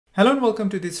Hello and welcome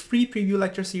to this free preview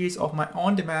lecture series of my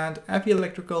on-demand FE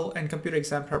Electrical and Computer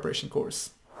Exam Preparation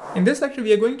course. In this lecture,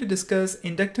 we are going to discuss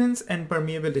inductance and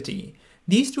permeability.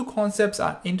 These two concepts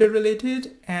are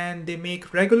interrelated and they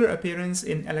make regular appearance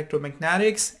in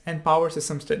electromagnetics and power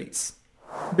system studies.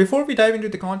 Before we dive into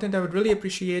the content, I would really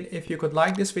appreciate if you could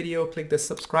like this video, click the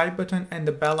subscribe button and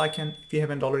the bell icon if you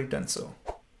haven't already done so.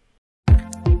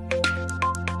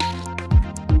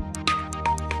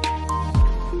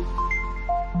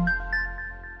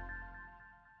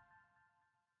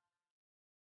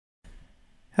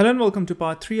 Hello and welcome to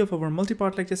part 3 of our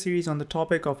multi-part lecture series on the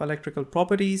topic of electrical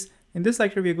properties. In this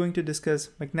lecture, we are going to discuss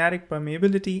magnetic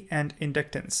permeability and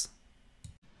inductance.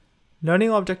 Learning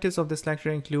objectives of this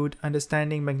lecture include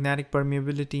understanding magnetic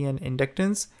permeability and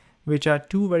inductance, which are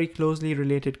two very closely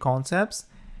related concepts.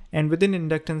 And within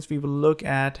inductance, we will look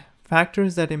at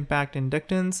factors that impact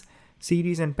inductance,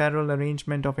 series and parallel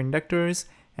arrangement of inductors,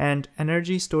 and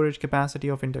energy storage capacity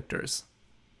of inductors.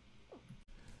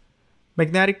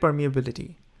 Magnetic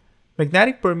permeability.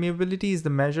 Magnetic permeability is the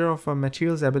measure of a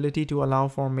material's ability to allow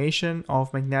formation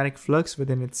of magnetic flux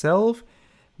within itself,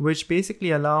 which basically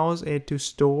allows it to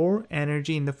store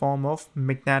energy in the form of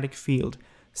magnetic field,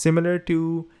 similar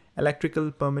to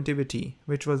electrical permittivity,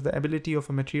 which was the ability of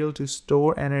a material to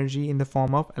store energy in the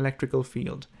form of electrical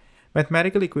field.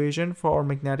 Mathematical equation for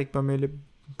magnetic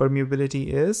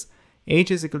permeability is H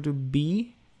is equal to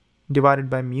B divided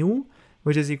by mu,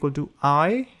 which is equal to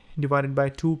I divided by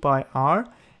 2 pi r,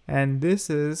 and this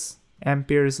is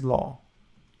Ampere's law.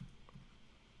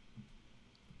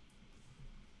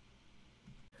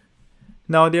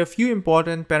 Now there are a few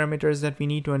important parameters that we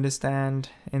need to understand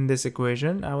in this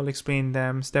equation. I will explain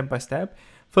them step by step.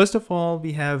 First of all,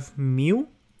 we have mu.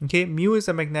 Okay, mu is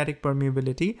a magnetic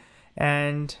permeability,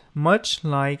 and much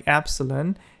like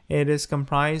epsilon, it is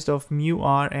comprised of mu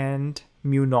r and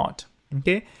mu naught.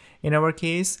 Okay, in our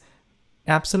case,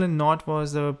 epsilon naught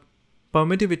was the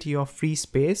permittivity of free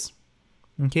space,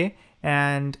 okay,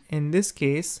 and in this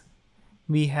case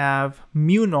we have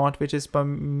mu naught, which is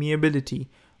permeability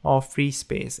of free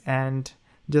space, and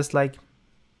just like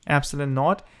epsilon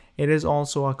naught, it is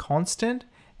also a constant,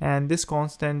 and this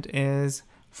constant is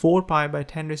 4 pi by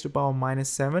 10 raised to the power minus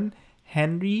 7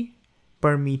 Henry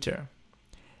per meter.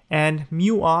 And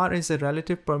mu r is a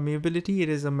relative permeability. It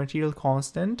is a material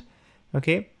constant,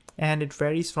 okay, and it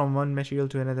varies from one material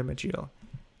to another material.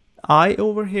 I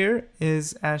over here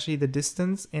is actually the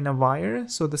distance in a wire.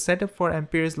 So the setup for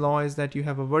Ampere's law is that you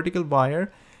have a vertical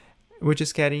wire which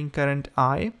is carrying current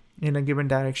I in a given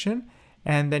direction,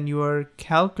 and then you are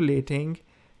calculating,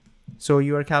 so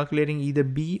you are calculating either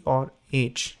B or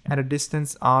H at a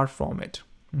distance r from it.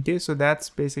 Okay, so that's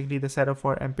basically the setup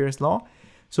for Ampere's law.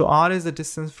 So r is the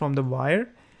distance from the wire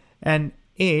and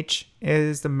H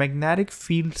is the magnetic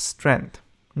field strength.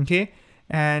 Okay,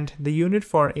 and the unit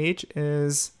for H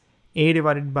is A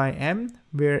divided by M,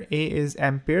 where A is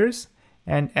amperes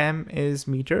and M is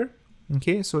meter.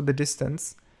 Okay, so the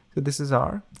distance, so this is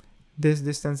R, this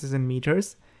distance is in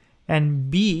meters,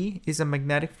 and B is a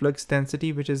magnetic flux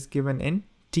density, which is given in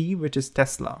T, which is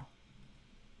Tesla.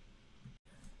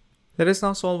 Let us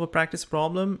now solve a practice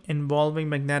problem involving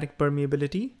magnetic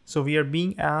permeability. So we are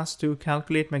being asked to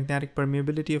calculate magnetic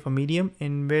permeability of a medium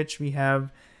in which we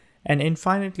have an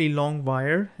infinitely long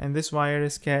wire, and this wire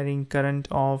is carrying current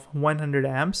of 100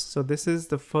 amps. So this is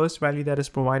the first value that is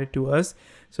provided to us.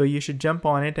 So you should jump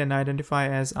on it and identify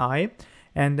as I,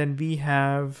 and then we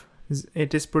have,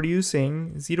 it is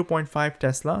producing 0.5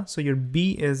 Tesla. So your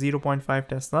B is 0.5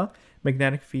 Tesla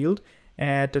magnetic field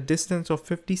at a distance of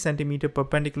 50 centimeter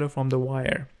perpendicular from the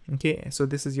wire. Okay, so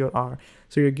this is your R.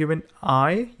 So you're given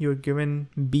I, you're given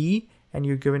B, and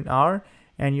you're given R,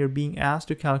 and you're being asked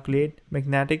to calculate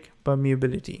magnetic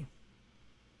permeability.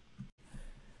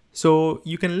 So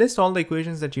you can list all the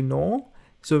equations that you know.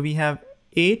 So we have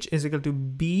H is equal to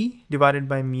B divided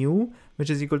by mu,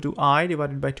 which is equal to I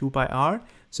divided by 2 pi r.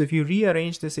 So if you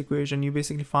rearrange this equation, you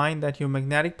basically find that your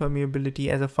magnetic permeability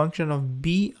as a function of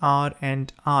B, R,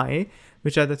 and I,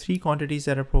 which are the three quantities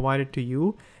that are provided to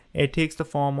you, it takes the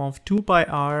form of 2 pi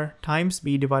r times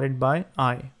B divided by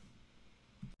I.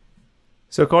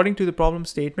 So according to the problem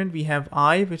statement, we have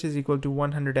I, which is equal to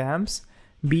 100 amps,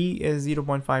 B is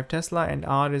 0.5 Tesla, and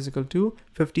R is equal to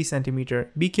 50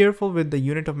 centimeter. Be careful with the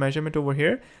unit of measurement over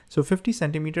here. So 50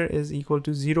 centimeter is equal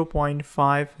to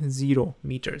 0.50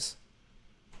 meters.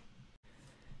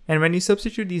 And when you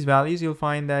substitute these values, you'll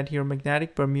find that your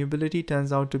magnetic permeability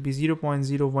turns out to be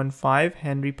 0.015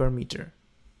 Henry per meter.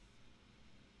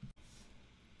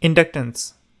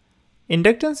 Inductance.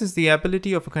 Inductance is the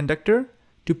ability of a conductor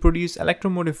to produce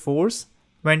electromotive force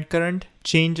when current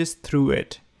changes through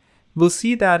it. we'll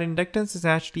see that inductance is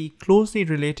actually closely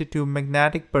related to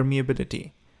magnetic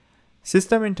permeability.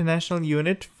 System International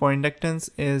Unit for inductance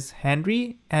is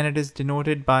Henry, and it is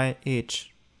denoted by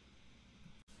H.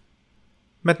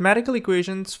 Mathematical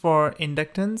equations for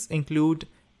inductance include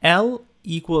L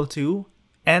equal to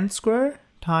N square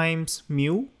times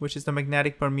mu, which is the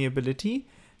magnetic permeability,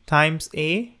 times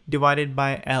A divided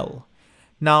by L.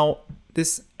 Now,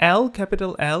 this L,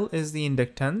 capital L, is the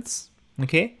inductance,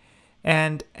 okay?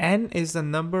 And N is the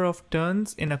number of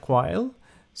turns in a coil.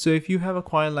 So if you have a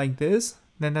coil like this,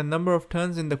 then the number of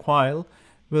turns in the coil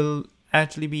will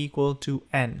actually be equal to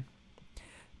N.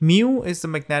 Mu is the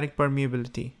magnetic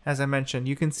permeability. As I mentioned,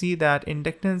 you can see that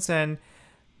inductance and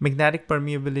magnetic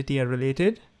permeability are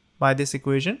related by this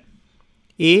equation.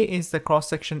 A is the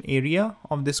cross-section area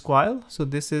of this coil. So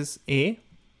this is A.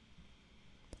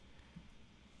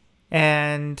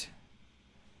 And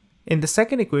in the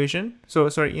second equation,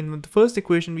 in the first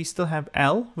equation, we still have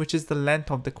L, which is the length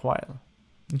of the coil.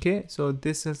 Okay, so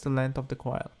this is the length of the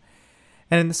coil.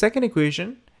 And in the second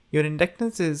equation, your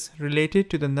inductance is related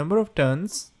to the number of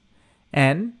turns,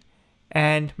 N,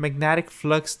 and magnetic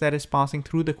flux that is passing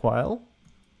through the coil,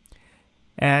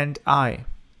 and I,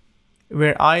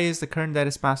 where I is the current that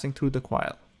is passing through the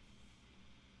coil.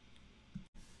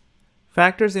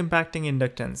 Factors impacting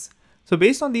inductance. So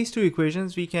based on these two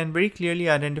equations, we can very clearly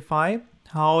identify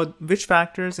which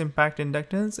factors impact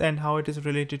inductance and how it is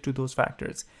related to those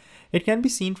factors. It can be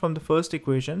seen from the first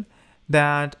equation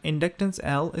that inductance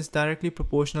L is directly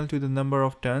proportional to the number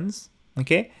of turns,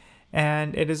 okay?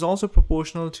 And it is also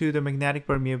proportional to the magnetic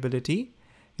permeability.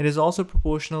 It is also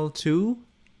proportional to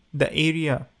the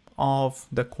area of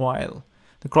the coil,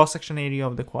 the cross-section area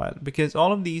of the coil, because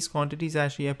all of these quantities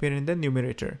actually appear in the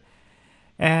numerator.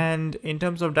 And in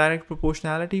terms of direct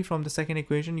proportionality from the second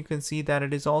equation, you can see that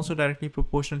it is also directly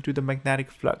proportional to the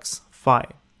magnetic flux, phi.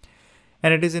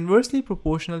 And it is inversely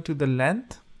proportional to the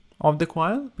length of the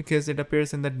coil because it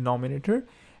appears in the denominator.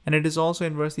 And it is also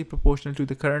inversely proportional to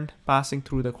the current passing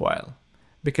through the coil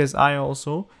because I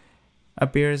also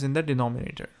appears in the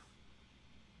denominator.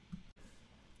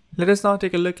 Let us now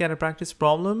take a look at a practice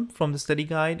problem from the study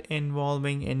guide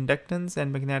involving inductance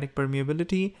and magnetic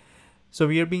permeability. So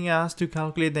we are being asked to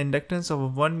calculate the inductance of a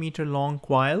 1 meter long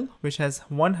coil which has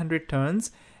 100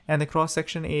 turns and the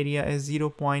cross-section area is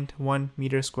 0.1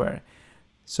 meter square.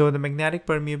 So the magnetic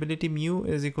permeability mu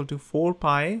is equal to 4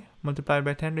 pi multiplied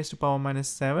by 10 raised to power minus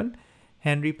 7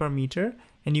 Henry per meter,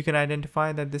 and you can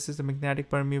identify that this is the magnetic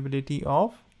permeability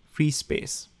of free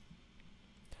space.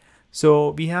 So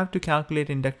we have to calculate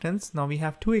inductance. Now we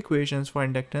have two equations for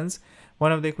inductance.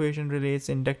 One of the equation relates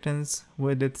inductance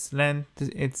with its length,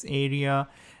 its area,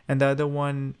 and the other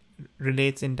one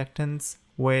relates inductance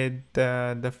with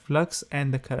the flux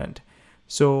and the current.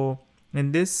 So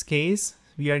in this case,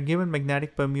 we are given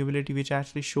magnetic permeability, which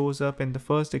actually shows up in the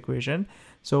first equation.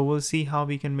 So we'll see how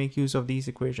we can make use of these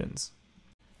equations.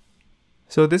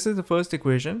 So this is the first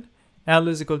equation. L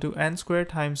is equal to N squared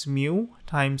times mu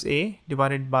times A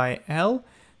divided by L.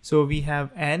 So we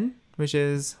have N, which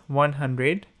is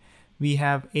 100. We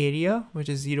have area, which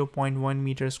is 0.1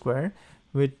 meter square.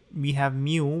 We have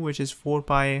mu, which is 4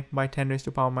 pi by 10 raised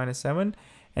to power minus 7.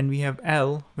 And we have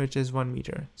L, which is 1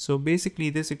 meter. So basically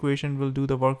this equation will do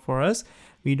the work for us.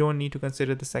 We don't need to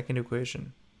consider the second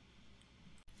equation.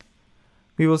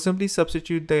 We will simply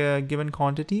substitute the given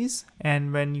quantities,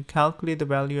 and when you calculate the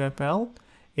value of L,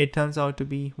 it turns out to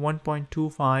be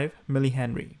 1.25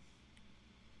 millihenry.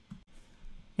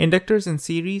 Inductors in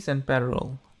series and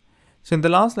parallel. So in the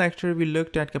last lecture, we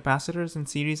looked at capacitors in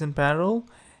series and parallel,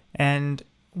 and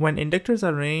when inductors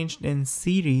are arranged in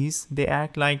series, they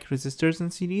act like resistors in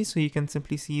series. So you can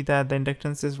simply see that the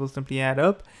inductances will simply add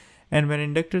up. And when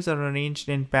inductors are arranged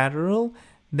in parallel,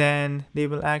 then they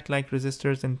will act like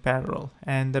resistors in parallel.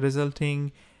 And the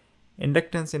resulting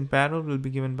inductance in parallel will be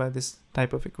given by this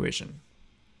type of equation.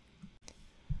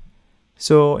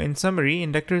 So in summary,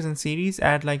 inductors in series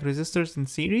act like resistors in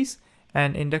series,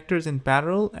 and inductors in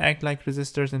parallel act like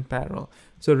resistors in parallel.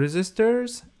 So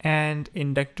resistors and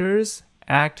inductors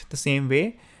act the same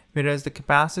way, whereas the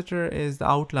capacitor is the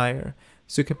outlier.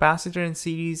 So capacitor in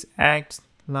series acts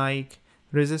like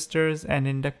resistors and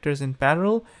inductors in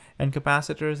parallel, and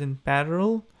capacitors in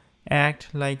parallel act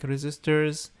like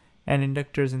resistors and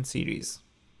inductors in series.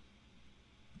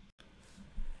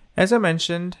 As I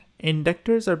mentioned,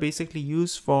 inductors are basically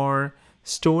used for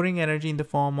storing energy in the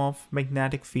form of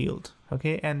magnetic field,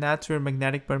 okay? And that's where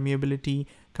magnetic permeability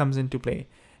comes into play.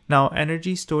 Now,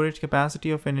 energy storage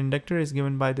capacity of an inductor is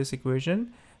given by this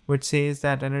equation, which says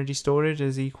that energy storage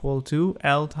is equal to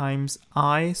L times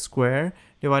I square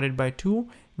divided by 2,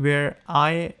 where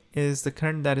I is the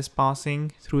current that is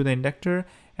passing through the inductor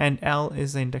and L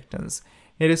is the inductance.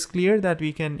 It is clear that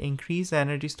we can increase the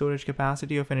energy storage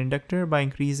capacity of an inductor by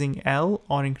increasing L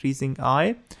or increasing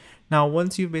I. Now,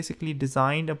 once you've basically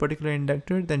designed a particular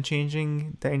inductor, then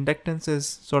changing the inductance is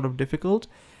sort of difficult,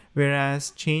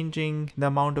 whereas changing the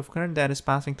amount of current that is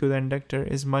passing through the inductor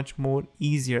is much more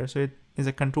easier. So it is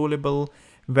a controllable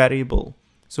variable.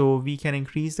 So we can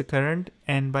increase the current,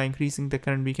 and by increasing the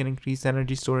current, we can increase the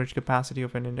energy storage capacity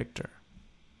of an inductor.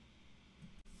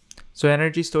 So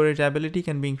energy storage ability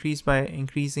can be increased by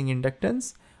increasing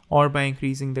inductance, or by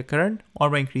increasing the current, or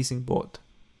by increasing both.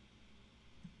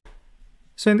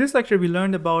 So in this lecture, we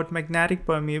learned about magnetic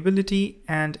permeability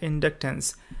and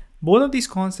inductance. Both of these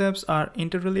concepts are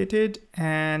interrelated,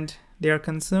 and they are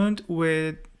concerned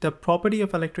with the property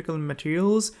of electrical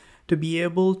materials to be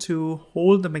able to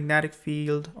hold the magnetic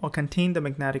field or contain the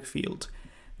magnetic field.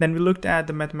 Then we looked at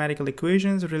the mathematical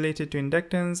equations related to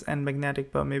inductance and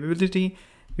magnetic permeability.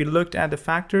 We looked at the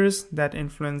factors that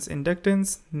influence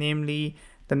inductance, namely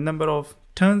the number of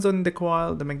turns on the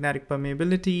coil, the magnetic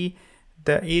permeability,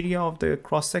 the area of the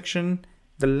cross-section,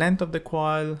 the length of the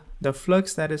coil, the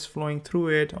flux that is flowing through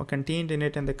it or contained in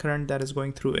it, and the current that is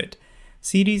going through it.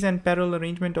 Series and parallel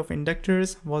arrangement of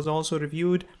inductors was also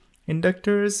reviewed.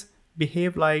 Inductors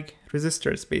behave like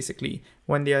resistors basically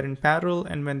when they are in parallel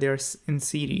and when they are in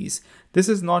series. This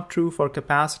is not true for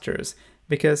capacitors,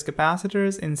 because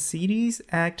capacitors in series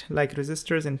act like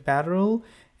resistors in parallel,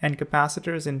 and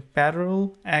capacitors in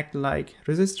parallel act like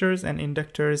resistors and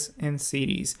inductors in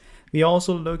series. We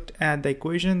also looked at the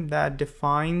equation that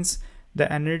defines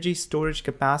the energy storage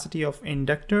capacity of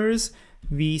inductors.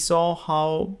 We saw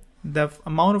how the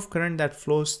amount of current that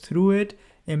flows through it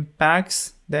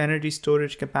impacts the energy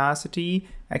storage capacity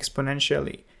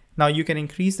exponentially. Now you can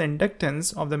increase the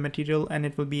inductance of the material and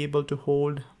it will be able to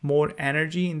hold more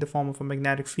energy in the form of a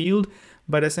magnetic field,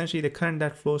 but essentially the current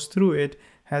that flows through it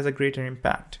has a greater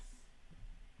impact.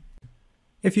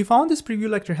 If you found this preview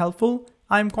lecture helpful,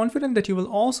 I am confident that you will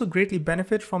also greatly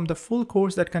benefit from the full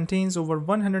course that contains over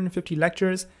 150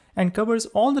 lectures and covers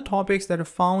all the topics that are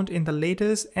found in the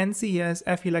latest NCEES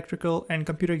FE Electrical and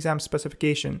Computer Exam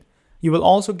specification. You will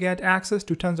also get access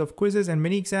to tons of quizzes and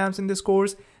mini exams in this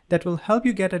course that will help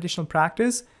you get additional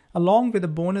practice, along with a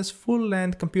bonus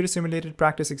full-length computer simulated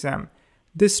practice exam.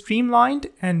 This streamlined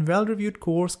and well-reviewed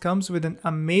course comes with an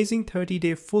amazing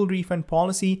 30-day full refund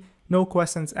policy, no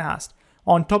questions asked.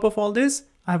 On top of all this,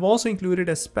 I have also included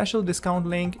a special discount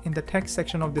link in the text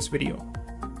section of this video.